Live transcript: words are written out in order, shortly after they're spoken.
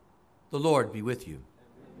The Lord be with you.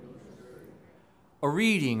 A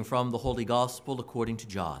reading from the Holy Gospel according to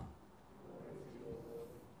John.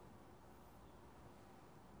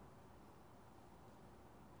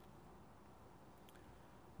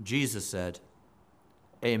 Jesus said,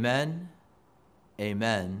 "Amen,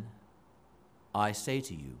 amen, I say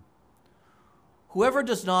to you, whoever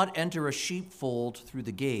does not enter a sheepfold through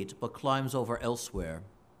the gate but climbs over elsewhere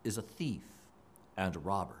is a thief and a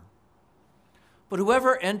robber. But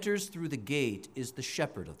whoever enters through the gate is the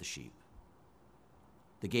shepherd of the sheep.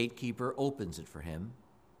 The gatekeeper opens it for him,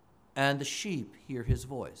 and the sheep hear his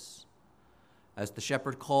voice, as the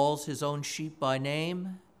shepherd calls his own sheep by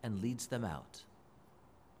name and leads them out.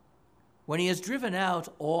 When he has driven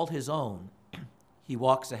out all his own, he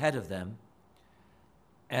walks ahead of them,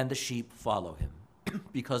 and the sheep follow him,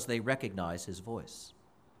 because they recognize his voice.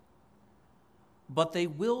 But they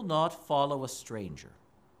will not follow a stranger.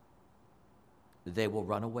 They will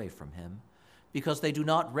run away from him, because they do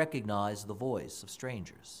not recognize the voice of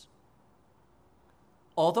strangers."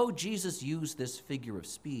 Although Jesus used this figure of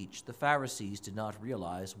speech, the Pharisees did not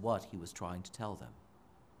realize what he was trying to tell them.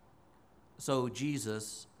 So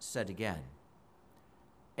Jesus said again,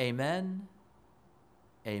 "Amen,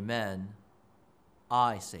 amen,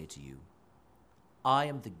 I say to you, I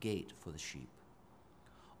am the gate for the sheep.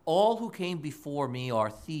 All who came before me are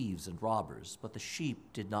thieves and robbers, but the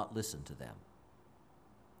sheep did not listen to them.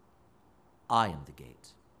 I am the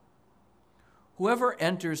gate. Whoever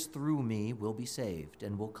enters through me will be saved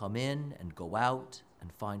and will come in and go out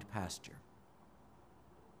and find pasture.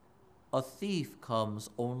 A thief comes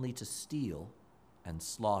only to steal and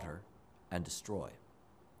slaughter and destroy.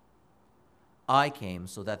 I came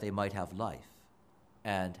so that they might have life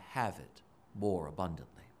and have it more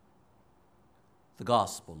abundantly." The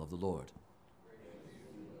Gospel of the Lord.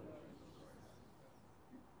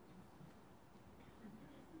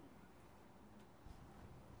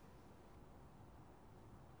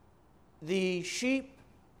 The sheep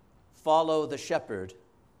follow the shepherd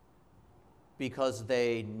because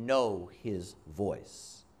they know his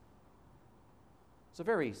voice. It's a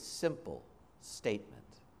very simple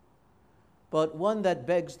statement, but one that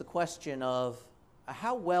begs the question of,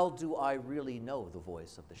 how well do I really know the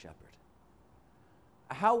voice of the shepherd?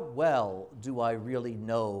 How well do I really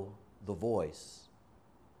know the voice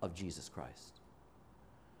of Jesus Christ?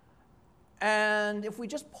 And if we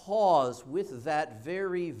just pause with that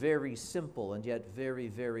very, very simple and yet very,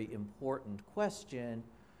 very important question,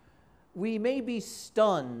 we may be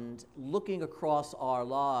stunned looking across our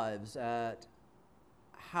lives at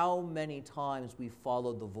how many times we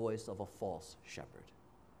followed the voice of a false shepherd.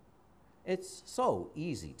 It's so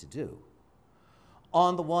easy to do.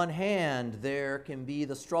 On the one hand, there can be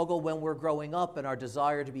the struggle when we're growing up and our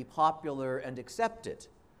desire to be popular and accepted,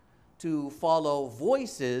 to follow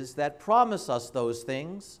voices that promise us those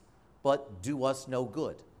things but do us no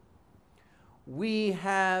good. We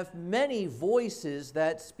have many voices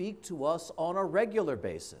that speak to us on a regular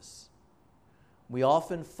basis. We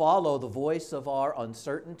often follow the voice of our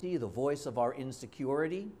uncertainty, the voice of our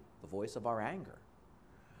insecurity, the voice of our anger.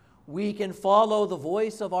 We can follow the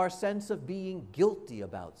voice of our sense of being guilty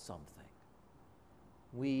about something.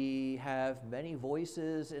 We have many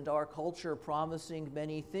voices in our culture promising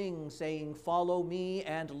many things, saying, "Follow me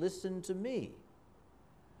and listen to me."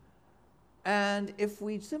 And if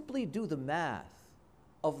we simply do the math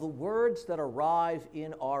of the words that arrive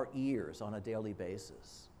in our ears on a daily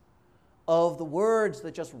basis, of the words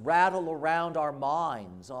that just rattle around our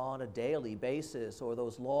minds on a daily basis, or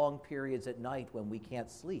those long periods at night when we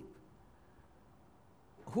can't sleep,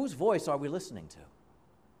 whose voice are we listening to?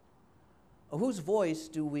 Whose voice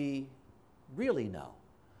do we really know?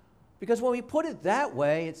 Because when we put it that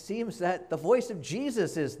way, it seems that the voice of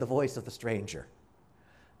Jesus is the voice of the stranger.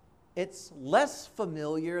 It's less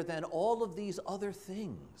familiar than all of these other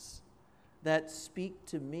things that speak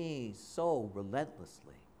to me so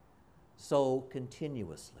relentlessly, so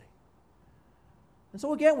continuously. And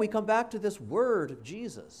so again, we come back to this word of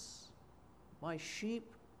Jesus. My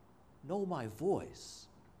sheep know my voice,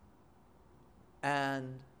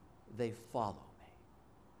 and they follow me.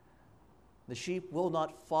 The sheep will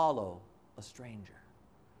not follow a stranger.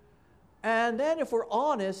 And then if we're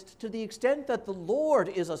honest, to the extent that the Lord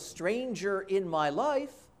is a stranger in my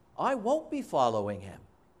life, I won't be following him,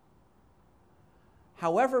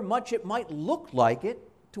 however much it might look like it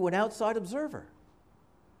to an outside observer,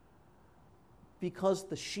 because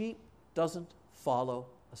the sheep doesn't follow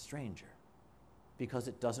a stranger, because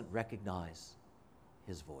it doesn't recognize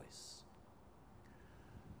his voice.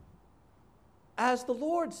 As the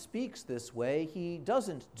Lord speaks this way, he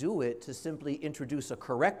doesn't do it to simply introduce a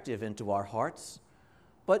corrective into our hearts,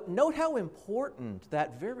 But note how important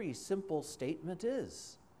that very simple statement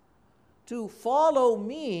is. To follow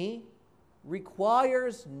me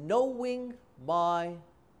requires knowing my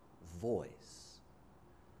voice.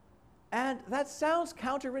 And that sounds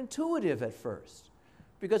counterintuitive at first,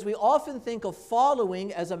 because we often think of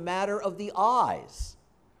following as a matter of the eyes.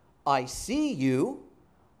 I see you,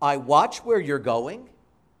 I watch where you're going,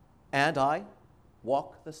 and I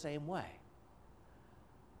walk the same way.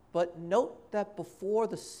 But note that before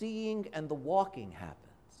the seeing and the walking happens,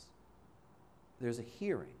 there's a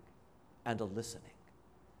hearing and a listening.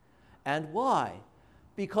 And why?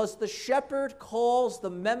 Because the shepherd calls the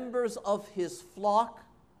members of his flock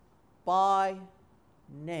by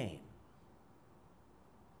name.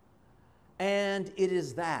 And it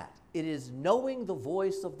is that. It is knowing the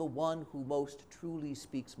voice of the one who most truly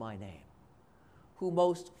speaks my name, who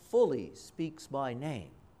most fully speaks my name,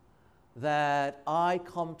 that I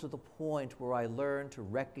come to the point where I learn to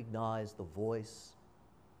recognize the voice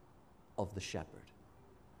of the shepherd.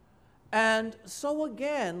 And so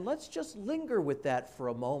again, let's just linger with that for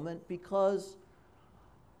a moment, because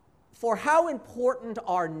for how important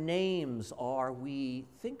our names are, we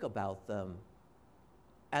think about them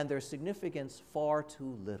and their significance far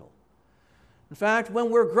too little. In fact, when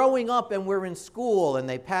we're growing up and we're in school and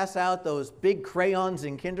they pass out those big crayons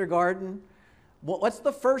in kindergarten, what's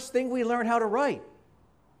the first thing we learn how to write?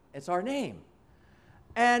 It's our name.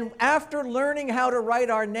 And after learning how to write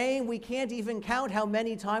our name, we can't even count how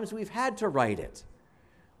many times we've had to write it.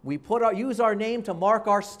 We use our name to mark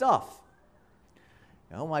our stuff.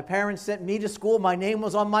 You know, my parents sent me to school, my name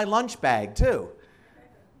was on my lunch bag too.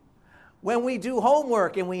 When we do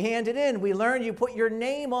homework and we hand it in, we learn you put your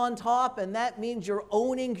name on top, and that means you're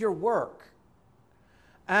owning your work.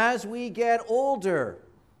 As we get older,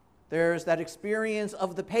 there's that experience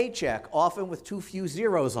of the paycheck, often with too few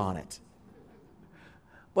zeros on it.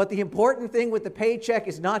 But the important thing with the paycheck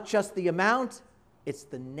is not just the amount, it's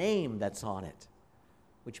the name that's on it,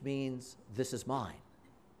 which means this is mine.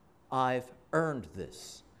 I've earned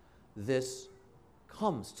this. This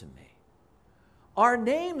comes to me. Our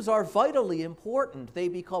names are vitally important. They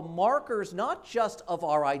become markers not just of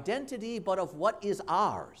our identity, but of what is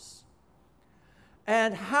ours.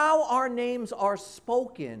 And how our names are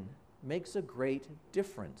spoken makes a great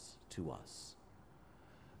difference to us.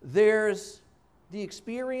 There's the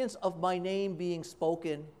experience of my name being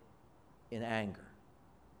spoken in anger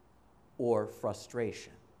or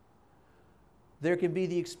frustration. There can be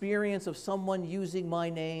the experience of someone using my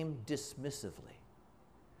name dismissively.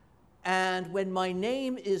 And when my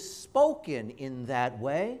name is spoken in that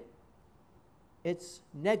way, it's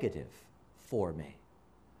negative for me.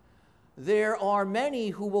 There are many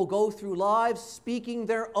who will go through lives speaking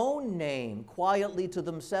their own name quietly to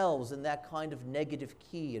themselves in that kind of negative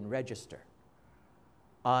key and register.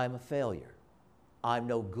 I'm a failure. I'm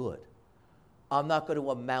no good. I'm not going to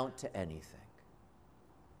amount to anything.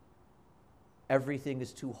 Everything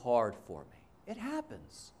is too hard for me. It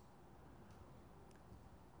happens.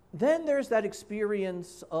 Then there's that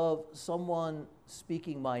experience of someone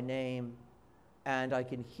speaking my name, and I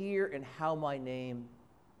can hear in how my name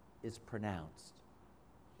is pronounced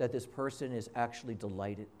that this person is actually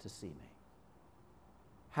delighted to see me,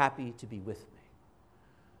 happy to be with me.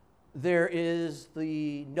 There is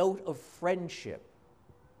the note of friendship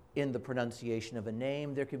in the pronunciation of a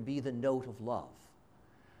name. There can be the note of love.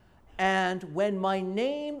 And when my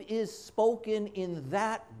name is spoken in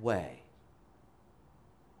that way,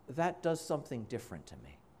 that does something different to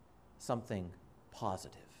me, something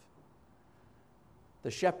positive.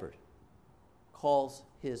 The shepherd calls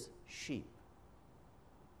his sheep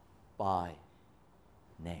by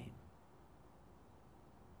name.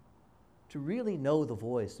 To really know the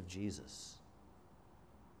voice of Jesus,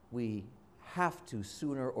 we have to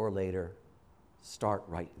sooner or later start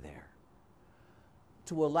right there.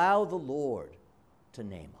 To allow the Lord to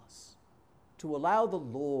name us, to allow the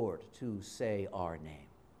Lord to say our name,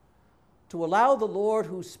 to allow the Lord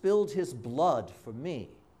who spilled his blood for me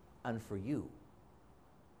and for you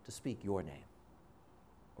to speak your name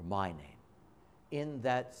or my name in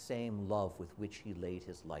that same love with which he laid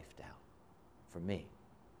his life down for me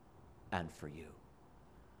and for you.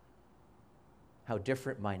 How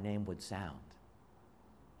different my name would sound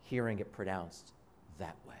hearing it pronounced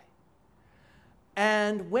that way.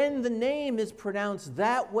 And when the name is pronounced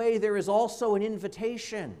that way, there is also an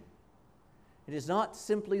invitation. It is not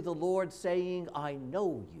simply the Lord saying, I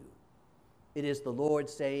know you. It is the Lord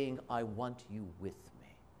saying, I want you with me.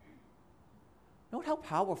 Note how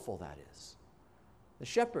powerful that is. The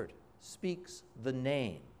shepherd speaks the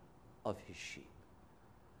name of his sheep.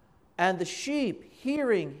 And the sheep,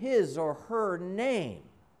 hearing his or her name,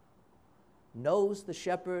 knows the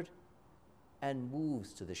shepherd and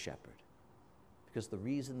moves to the shepherd. Because the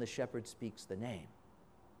reason the shepherd speaks the name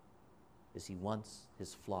is he wants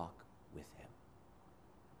his flock with him.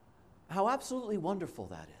 How absolutely wonderful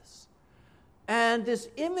that is. And this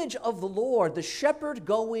image of the Lord, the shepherd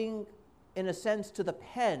going, in a sense, to the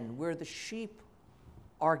pen where the sheep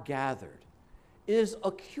are gathered, is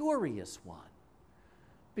a curious one.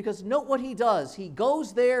 Because note what he does. He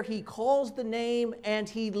goes there, he calls the name, and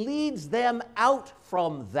he leads them out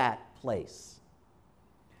from that place.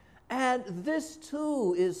 And this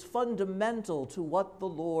too is fundamental to what the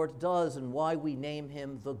Lord does and why we name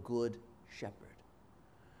him the Good Shepherd.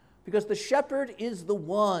 Because the shepherd is the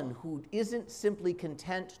one who isn't simply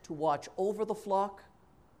content to watch over the flock,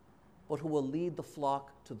 but who will lead the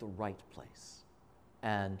flock to the right place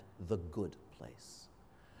and the good place.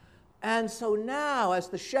 And so now, as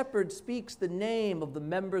the shepherd speaks the name of the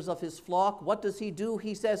members of his flock, what does he do?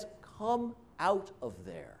 He says, "Come out of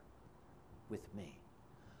there with me.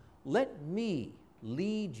 Let me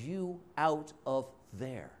lead you out of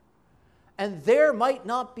there." And there might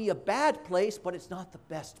not be a bad place, but it's not the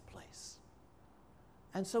best place.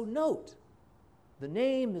 And so note, the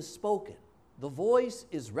name is spoken, the voice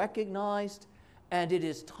is recognized, and it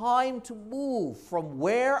is time to move from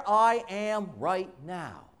where I am right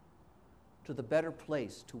now to the better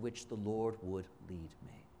place to which the Lord would lead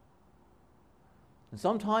me. And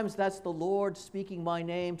sometimes that's the Lord speaking my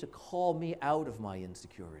name to call me out of my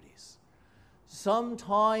insecurities.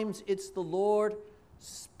 Sometimes it's the Lord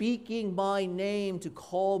speaking my name to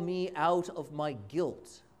call me out of my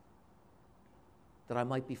guilt, that I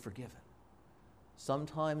might be forgiven.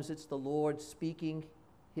 Sometimes it's the Lord speaking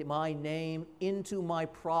my name into my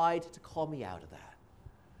pride to call me out of that.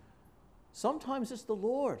 Sometimes it's the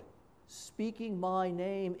Lord speaking my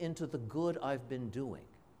name into the good I've been doing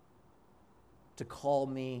to call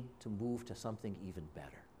me to move to something even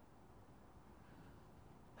better.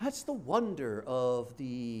 That's the wonder of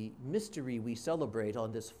the mystery we celebrate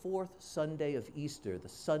on this fourth Sunday of Easter, the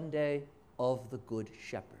Sunday of the Good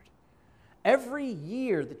Shepherd. Every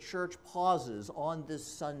year the church pauses on this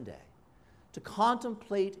Sunday to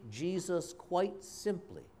contemplate Jesus quite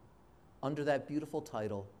simply under that beautiful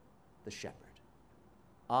title, the Shepherd.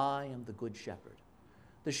 I am the Good Shepherd.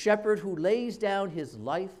 The shepherd who lays down his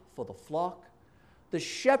life for the flock, the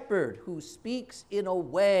shepherd who speaks in a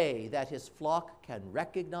way that his flock can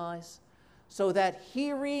recognize, so that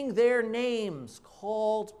hearing their names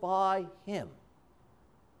called by him,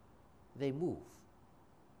 they move.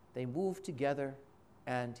 They move together,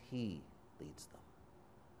 and he leads them.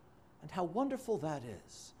 And how wonderful that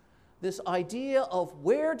is. This idea of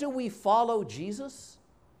where do we follow Jesus?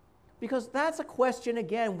 Because that's a question,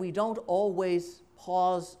 again, we don't always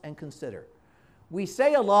pause and consider. We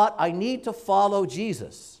say a lot, I need to follow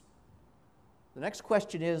Jesus. The next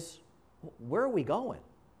question is, where are we going?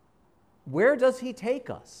 Where does he take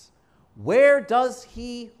us? Where does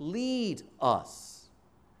he lead us?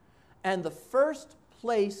 And the first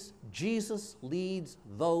place Jesus leads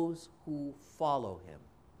those who follow him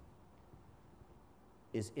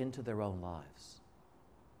is into their own lives.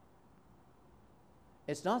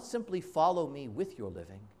 It's not simply follow me with your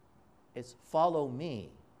living, it's follow me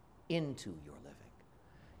into your living,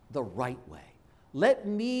 the right way. Let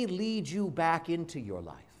me lead you back into your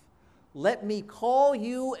life. Let me call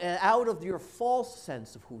you out of your false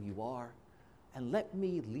sense of who you are, and let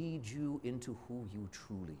me lead you into who you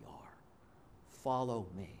truly are. Follow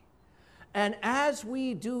me. And as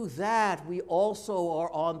we do that, we also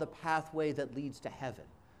are on the pathway that leads to heaven,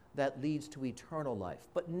 that leads to eternal life.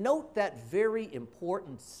 But note that very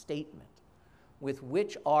important statement with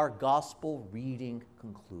which our gospel reading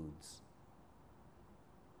concludes.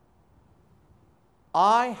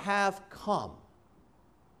 I have come.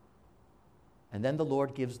 And then the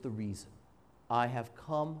Lord gives the reason. I have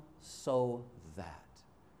come so that.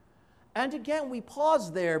 And again, we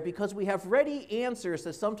pause there because we have ready answers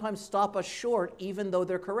that sometimes stop us short, even though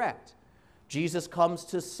they're correct. Jesus comes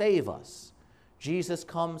to save us. Jesus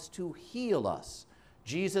comes to heal us.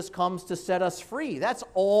 Jesus comes to set us free. That's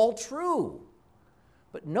all true.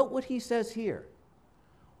 But note what he says here.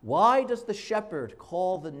 Why does the shepherd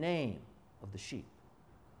call the name of the sheep?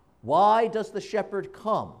 Why does the shepherd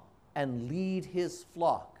come and lead his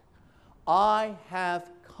flock? I have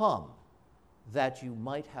come that you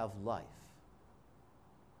might have life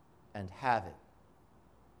and have it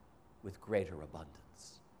with greater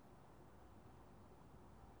abundance.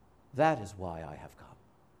 That is why I have come.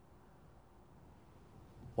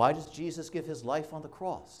 Why does Jesus give his life on the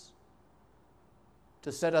cross?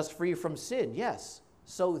 To set us free from sin, yes,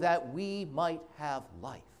 so that we might have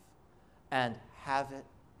life and have it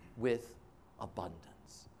with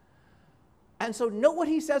abundance. And so note what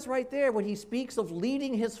he says right there when he speaks of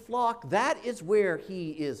leading his flock. That is where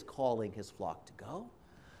he is calling his flock to go.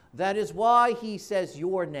 That is why he says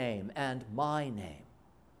your name and my name.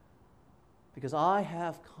 Because I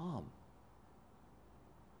have come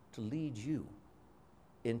to lead you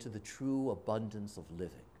into the true abundance of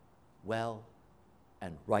living, well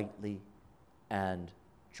and rightly and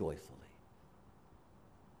joyfully.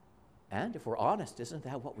 And if we're honest, isn't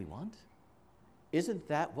that what we want? Isn't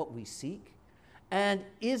that what we seek? And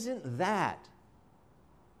isn't that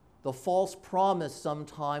the false promise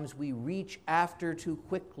sometimes we reach after too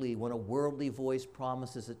quickly when a worldly voice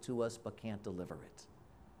promises it to us but can't deliver it?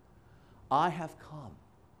 I have come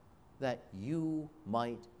that you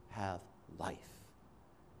might have life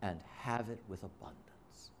and have it with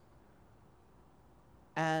abundance.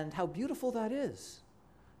 And how beautiful that is,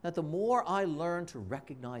 that the more I learn to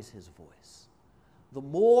recognize his voice, the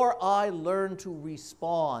more I learn to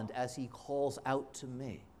respond as he calls out to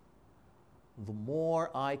me, the more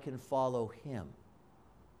I can follow him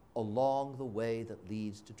along the way that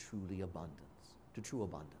leads to true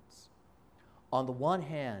abundance. On the one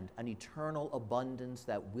hand, an eternal abundance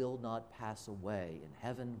that will not pass away in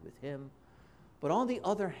heaven with him, but on the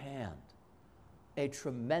other hand, a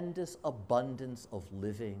tremendous abundance of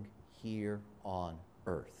living here on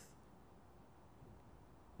earth.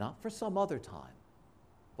 Not for some other time,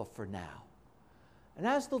 but for now. And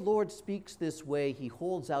as the Lord speaks this way, he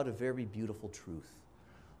holds out a very beautiful truth.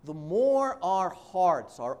 The more our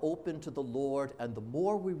hearts are open to the Lord and the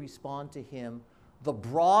more we respond to him, the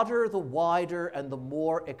broader, the wider, and the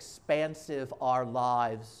more expansive our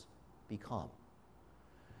lives become.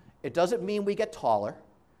 It doesn't mean we get taller.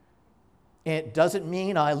 It doesn't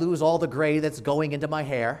mean I lose all the gray that's going into my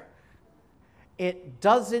hair. It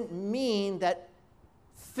doesn't mean that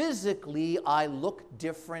physically I look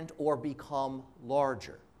different or become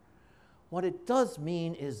larger. What it does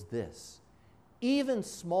mean is this: even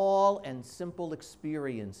small and simple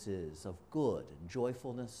experiences of good and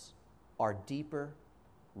joyfulness are deeper,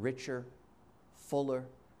 richer, fuller,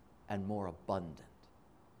 and more abundant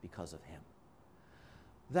because of him.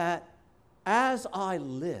 That as I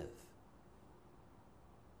live,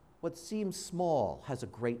 what seems small has a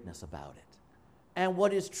greatness about it. And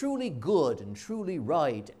what is truly good and truly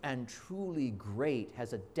right and truly great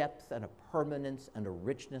has a depth and a permanence and a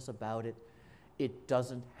richness about it it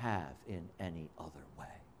doesn't have in any other way.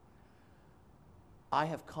 I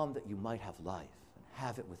have come that you might have life and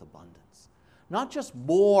have it with abundance. Not just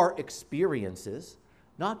more experiences,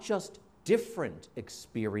 not just different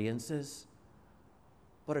experiences,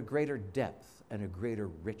 but a greater depth and a greater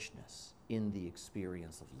richness in the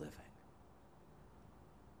experience of living.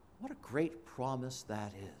 What a great promise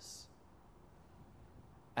that is.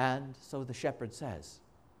 And so the shepherd says,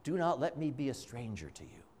 do not let me be a stranger to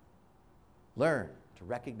you. Learn to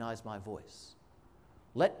recognize my voice.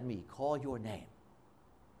 Let me call your name.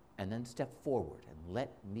 And then step forward and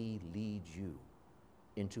let me lead you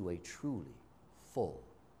into a truly full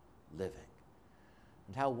living.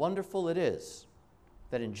 And how wonderful it is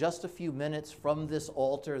that in just a few minutes from this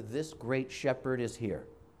altar, this great shepherd is here.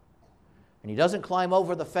 And he doesn't climb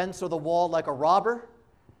over the fence or the wall like a robber.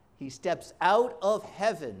 He steps out of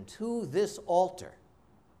heaven to this altar.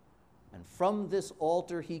 And from this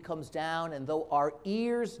altar he comes down, and though our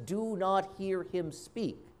ears do not hear him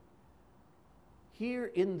speak, here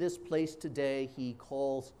in this place today he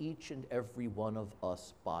calls each and every one of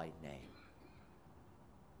us by name.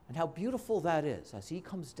 And how beautiful that is as he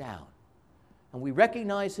comes down. And we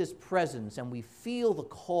recognize his presence, and we feel the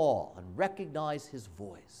call and recognize his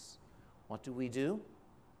voice. What do?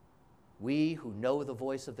 We who know the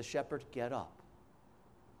voice of the shepherd get up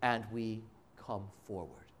and we come forward.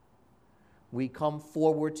 We come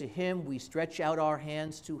forward to him. We stretch out our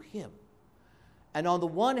hands to him. And on the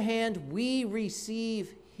one hand, we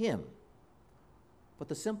receive him. But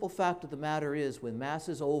the simple fact of the matter is, when Mass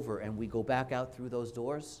is over and we go back out through those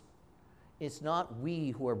doors, it's not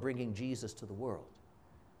we who are bringing Jesus to the world.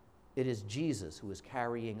 It is Jesus who is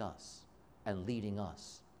carrying us and leading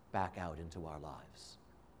us back out into our lives.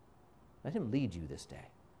 Let him lead you this day,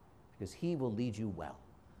 because he will lead you well.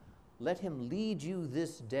 Let him lead you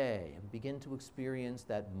this day and begin to experience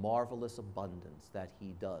that marvelous abundance that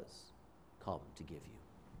he does come to give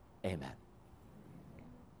you. Amen.